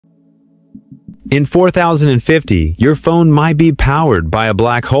In 4050, your phone might be powered by a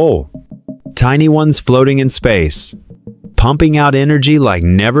black hole. Tiny ones floating in space, pumping out energy like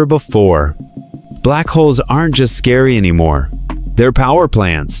never before. Black holes aren't just scary anymore. They're power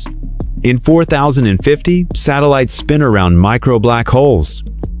plants. In 4050, satellites spin around micro black holes,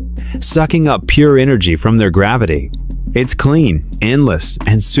 sucking up pure energy from their gravity. It's clean, endless,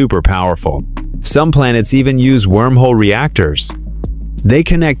 and super powerful. Some planets even use wormhole reactors. They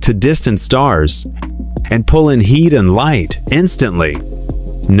connect to distant stars and pull in heat and light instantly.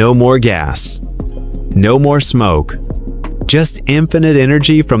 No more gas. No more smoke. Just infinite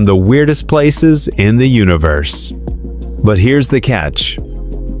energy from the weirdest places in the universe. But here's the catch.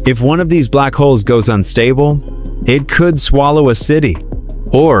 If one of these black holes goes unstable, it could swallow a city,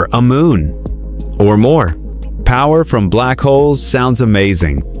 or a moon, or more. Power from black holes sounds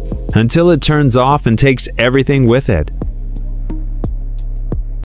amazing, until it turns off and takes everything with it.